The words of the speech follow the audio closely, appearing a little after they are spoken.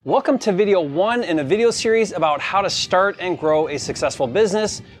Welcome to video 1 in a video series about how to start and grow a successful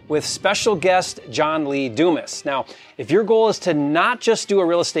business with special guest John Lee Dumas. Now, if your goal is to not just do a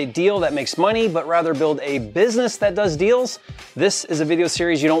real estate deal that makes money, but rather build a business that does deals, this is a video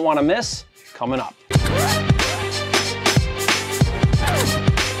series you don't want to miss. Coming up.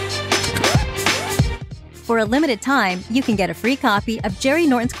 For a limited time, you can get a free copy of Jerry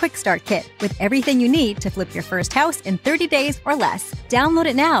Norton's Quick Start Kit with everything you need to flip your first house in 30 days or less. Download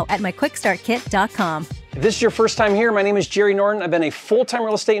it now at myquickstartkit.com. If this is your first time here, my name is Jerry Norton. I've been a full-time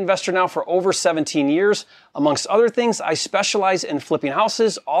real estate investor now for over 17 years. Amongst other things, I specialize in flipping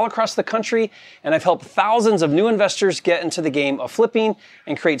houses all across the country, and I've helped thousands of new investors get into the game of flipping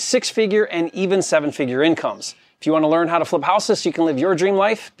and create six-figure and even seven-figure incomes. If you want to learn how to flip houses so you can live your dream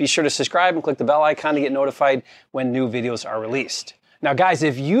life, be sure to subscribe and click the bell icon to get notified when new videos are released. Now guys,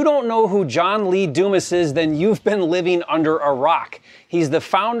 if you don't know who John Lee Dumas is, then you've been living under a rock. He's the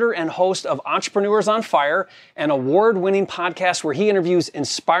founder and host of Entrepreneurs on Fire, an award-winning podcast where he interviews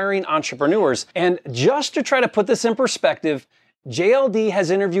inspiring entrepreneurs. And just to try to put this in perspective, JLD has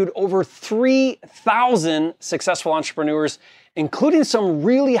interviewed over 3,000 successful entrepreneurs, including some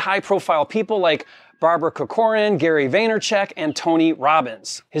really high-profile people like Barbara Corcoran, Gary Vaynerchuk, and Tony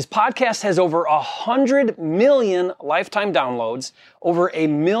Robbins. His podcast has over 100 million lifetime downloads, over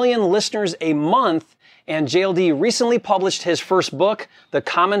 1 million listeners a month, and JLD recently published his first book, The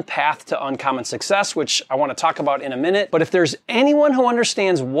Common Path to Uncommon Success, which I want to talk about in a minute. But if there's anyone who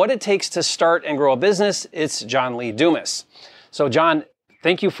understands what it takes to start and grow a business, it's John Lee Dumas. So John,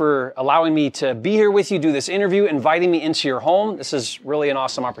 thank you for allowing me to be here with you, do this interview, inviting me into your home. This is really an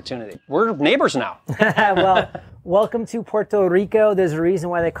awesome opportunity. We're neighbors now. Well, welcome to Puerto Rico. There's a reason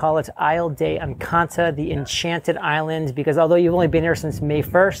why they call it Isle de Encanta, the Enchanted Island, because although you've only been here since May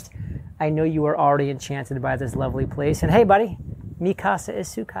 1st, I know you are already enchanted by this lovely place. And hey, buddy, mi casa es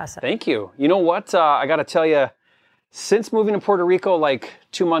su casa. Thank you. You know what? I got to tell you, since moving to Puerto Rico like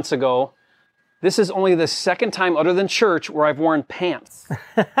 2 months ago, this is only the second time other than church where I've worn pants.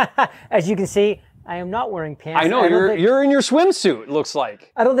 As you can see, I am not wearing pants. I know, you're in your swimsuit, it looks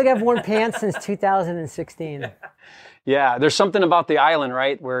like. I don't think I've worn pants since 2016. Yeah, there's something about the island,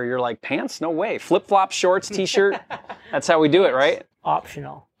 right, where you're like, pants? No way. Flip-flop, shorts, t-shirt. That's how we do it, right?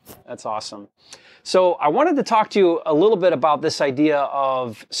 Optional. That's awesome. So I wanted to talk to you a little bit about this idea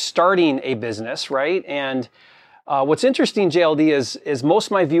of starting a business, right? And what's interesting, JLD, is most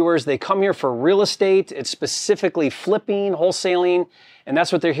of my viewers, they come here for real estate. It's specifically flipping, wholesaling, and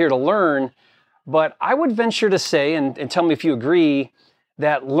that's what they're here to learn. But I would venture to say, and tell me if you agree,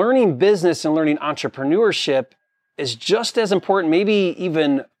 that learning business and learning entrepreneurship is just as important, maybe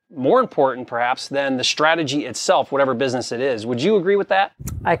even more important perhaps, than the strategy itself, whatever business it is. Would you agree with that?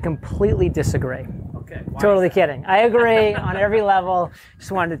 I completely disagree. Okay. Totally kidding. I agree on every level.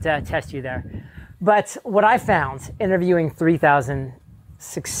 Just wanted to test you there. But what I found interviewing 3,000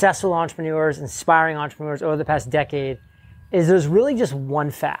 successful entrepreneurs, inspiring entrepreneurs over the past decade is there's really just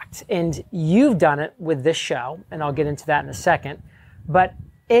one fact. And you've done it with this show, and I'll get into that in a second. But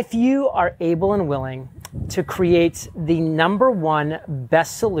if you are able and willing to create the number one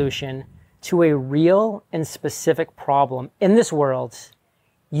best solution to a real and specific problem in this world,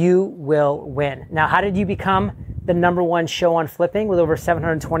 you will win. Now, how did you become the number one show on flipping with over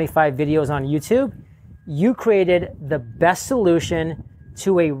 725 videos on YouTube? You created the best solution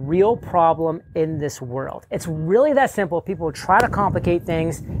to a real problem in this world. It's really that simple. People try to complicate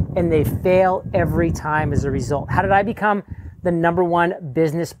things and they fail every time as a result. How did I become the number one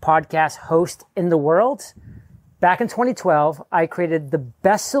business podcast host in the world? Back in 2012, I created the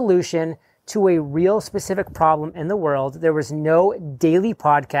best solution to a real specific problem in the world. There was no daily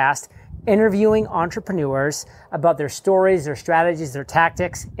podcast interviewing entrepreneurs about their stories, their strategies, their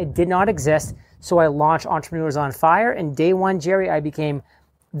tactics. It did not exist. So I launched Entrepreneurs on Fire. And day one, Jerry, I became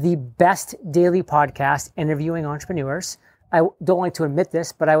the best daily podcast interviewing entrepreneurs. I don't like to admit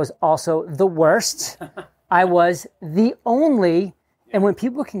this, but I was also the worst. I was the only, and when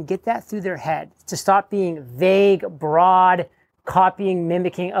people can get that through their head, to stop being vague, broad, copying,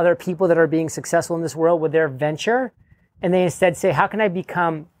 mimicking other people that are being successful in this world with their venture, and they instead say, how can I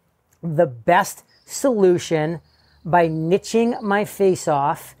become the best solution by niching my face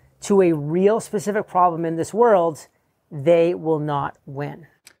off to a real specific problem in this world, they will not win.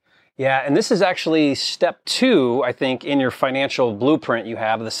 Yeah, and this is actually step 2, I think, in your financial blueprint you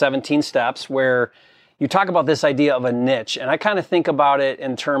have, the 17 steps, where you talk about this idea of a niche. And I kind of think about it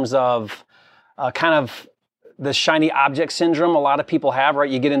in terms of kind of the shiny object syndrome a lot of people have, right?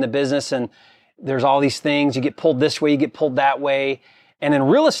 You get into business and there's all these things. You get pulled this way, you get pulled that way. And in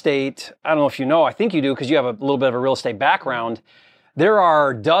real estate, I don't know if you know, I think you do because you have a little bit of a real estate background. there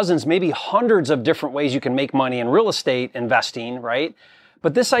are dozens, maybe hundreds of different ways you can make money in real estate investing, right?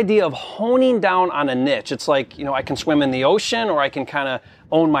 But this idea of honing down on a niche, it's like, I can swim in the ocean or I can kind of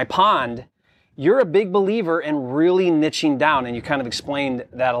own my pond. You're a big believer in really niching down, and you kind of explained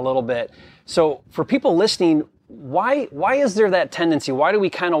that a little bit. So for people listening, why is there that tendency? Why do we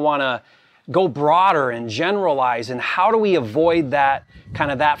kind of want to go broader and generalize, and how do we avoid that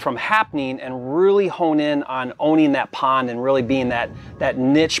from happening and really hone in on owning that pond and really being that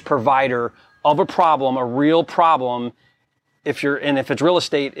niche provider of a problem, a real problem? If it's real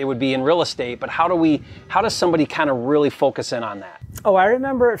estate, it would be in real estate, but how does somebody kind of really focus in on that? Oh, I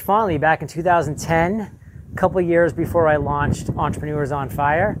remember it fondly back in 2010, a couple of years before I launched Entrepreneurs on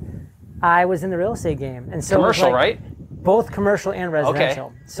Fire. I was in the real estate game. And so commercial, right? Both commercial and residential.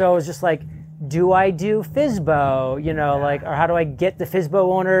 Okay. So it was just like, do I do FSBO, or how do I get the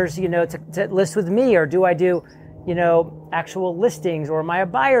FSBO owners, to list with me? Or do I do, actual listings, or am I a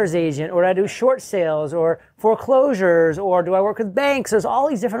buyer's agent, or do I do short sales or foreclosures, or do I work with banks? There's all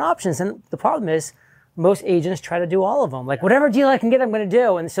these different options. And the problem is most agents try to do all of them. Like whatever deal I can get, I'm going to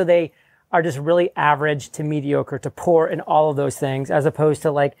do. And so they are just really average to mediocre to poor in all of those things, as opposed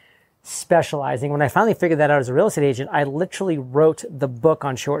to like specializing. When I finally figured that out as a real estate agent, I literally wrote the book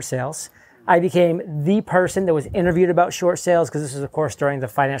on short sales. I became the person that was interviewed about short sales, because this was, of course, during the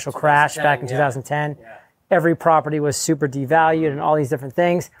financial crash back in 2010. Yeah. Every property was super devalued and all these different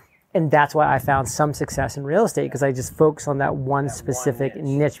things. And that's why I found some success in real estate, because I just focused on that one specific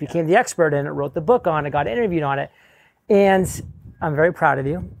niche, became the expert in it, wrote the book on it, got interviewed on it. And I'm very proud of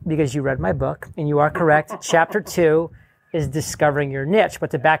you, because you read my book, and you are correct. Chapter 2 is discovering your niche.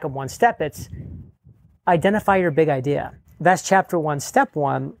 But to back up one step, it's identify your big idea. That's chapter 1, step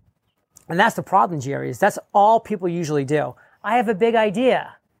 1. And that's the problem, Jerry, is that's all people usually do. I have a big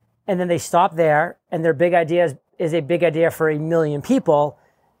idea. And then they stop there, and their big idea is a big idea for 1 million people.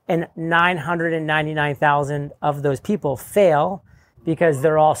 And 999,000 of those people fail because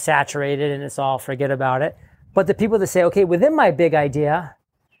they're all saturated and it's all forget about it. But the people that say, okay, within my big idea,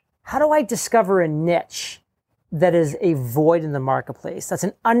 how do I discover a niche that is a void in the marketplace? That's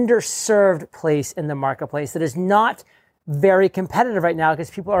an underserved place in the marketplace that is not very competitive right now, because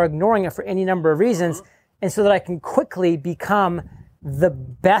people are ignoring it for any number of reasons. And so that I can quickly become the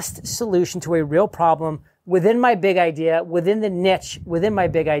best solution to a real problem within my big idea, within the niche, within my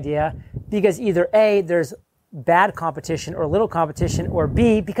big idea, because either A, there's bad competition or little competition, or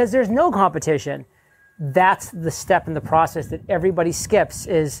B, because there's no competition. That's the step in the process that everybody skips,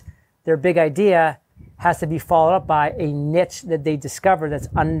 is their big idea has to be followed up by a niche that they discover that's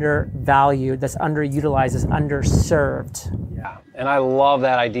undervalued, that's underutilized, that's underserved. Yeah, and I love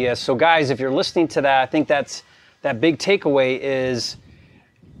that idea. So guys, if you're listening to that, I think that big takeaway is,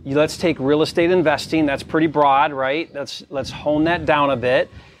 let's take real estate investing. That's pretty broad, right? Let's hone that down a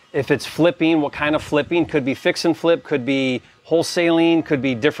bit. If it's flipping, what kind of flipping? Could be fix and flip, could be wholesaling, could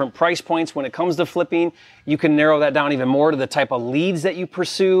be different price points when it comes to flipping. You can narrow that down even more to the type of leads that you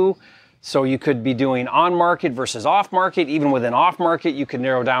pursue. So you could be doing on market versus off market. Even within off market, you could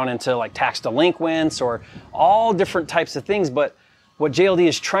narrow down into like tax delinquents or all different types of things. But what JLD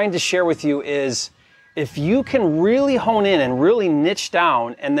is trying to share with you is, if you can really hone in and really niche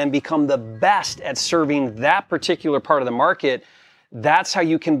down and then become the best at serving that particular part of the market, that's how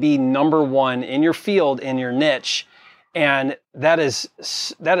you can be number one in your field, in your niche. And that is,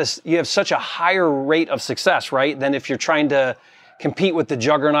 you have such a higher rate of success, right? Than if you're trying to compete with the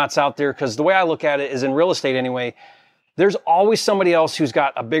juggernauts out there. Because the way I look at it is, in real estate anyway, there's always somebody else who's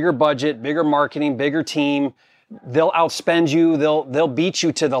got a bigger budget, bigger marketing, bigger team. They'll outspend you. They'll beat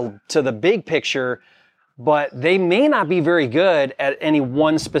you to the big picture. But they may not be very good at any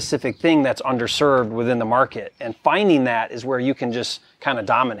one specific thing that's underserved within the market. And finding that is where you can just kind of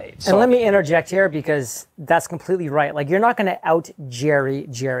dominate. So, and let me interject here, because that's completely right. Like, you're not going to out Jerry.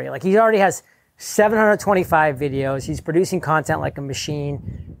 Like, he already has 725 videos. He's producing content like a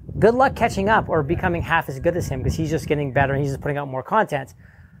machine. Good luck catching up or becoming half as good as him, because he's just getting better and he's just putting out more content.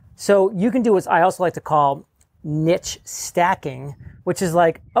 So you can do what I also like to call niche stacking, which is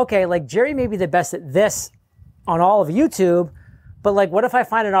like, okay, like Jerry may be the best at this on all of YouTube, but like, what if I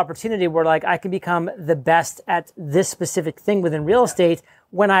find an opportunity where like I can become the best at this specific thing within real estate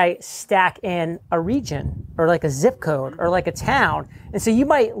when I stack in a region or like a zip code or like a town? And so you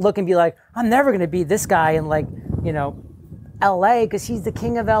might look and be like, I'm never going to beat this guy in like, LA, because he's the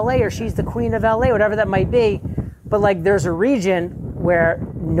king of LA or she's the queen of LA, whatever that might be. But like, there's a region where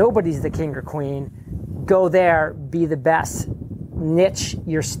nobody's the king or queen. Go there, be the best.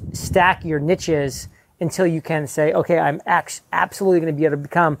 Stack your niches until you can say, okay, I'm absolutely going to be able to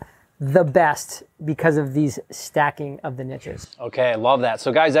become the best because of these stacking of the niches. Okay, I love that.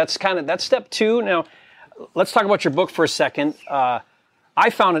 So guys, that's step 2. Now, let's talk about your book for a second. I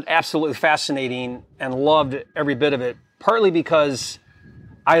found it absolutely fascinating and loved every bit of it, partly because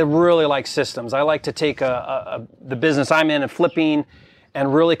I really like systems. I like to take the business I'm in and flipping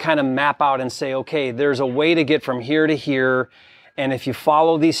and really kind of map out and say, okay, there's a way to get from here to here. And if you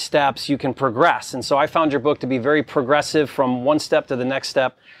follow these steps, you can progress. And so I found your book to be very progressive from one step to the next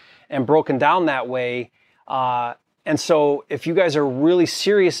step and broken down that way. And so if you guys are really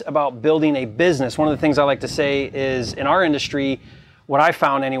serious about building a business, one of the things I like to say is in our industry, what I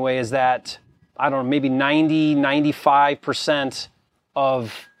found anyway is that, I don't know, maybe 95%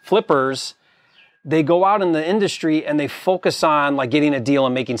 of flippers, they go out in the industry and they focus on like getting a deal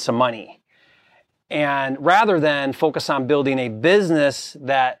and making some money. And rather than focus on building a business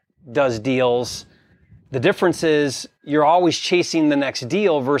that does deals, the difference is you're always chasing the next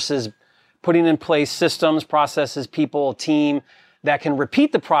deal versus putting in place systems, processes, people, team that can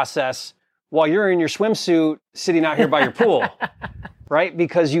repeat the process while you're in your swimsuit sitting out here by your pool, right?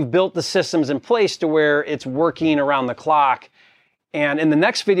 Because you've built the systems in place to where it's working around the clock. And in the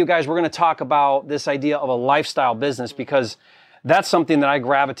next video, guys, we're going to talk about this idea of a lifestyle business, because that's something that I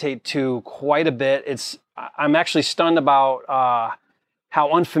gravitate to quite a bit. I'm actually stunned about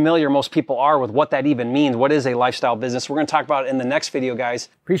how unfamiliar most people are with what that even means. What is a lifestyle business? We're going to talk about it in the next video, guys.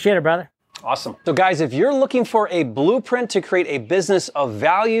 Appreciate it, brother. Awesome. So guys, if you're looking for a blueprint to create a business of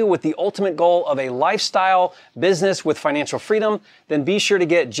value with the ultimate goal of a lifestyle business with financial freedom, then be sure to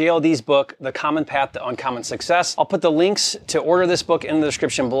get JLD's book, The Common Path to Uncommon Success. I'll put the links to order this book in the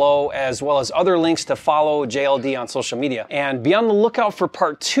description below, as well as other links to follow JLD on social media. And be on the lookout for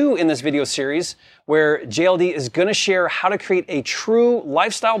part 2 in this video series, where JLD is going to share how to create a true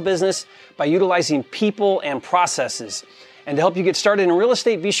lifestyle business by utilizing people and processes. And to help you get started in real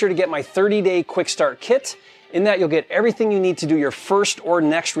estate, be sure to get my 30-day quick start kit. In that, you'll get everything you need to do your first or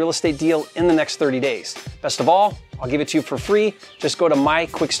next real estate deal in the next 30 days. Best of all, I'll give it to you for free. Just go to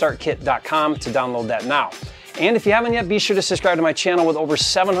myquickstartkit.com to download that now. And if you haven't yet, be sure to subscribe to my channel with over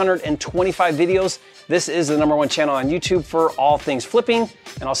 725 videos. This is the #1 channel on YouTube for all things flipping,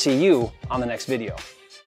 and I'll see you on the next video.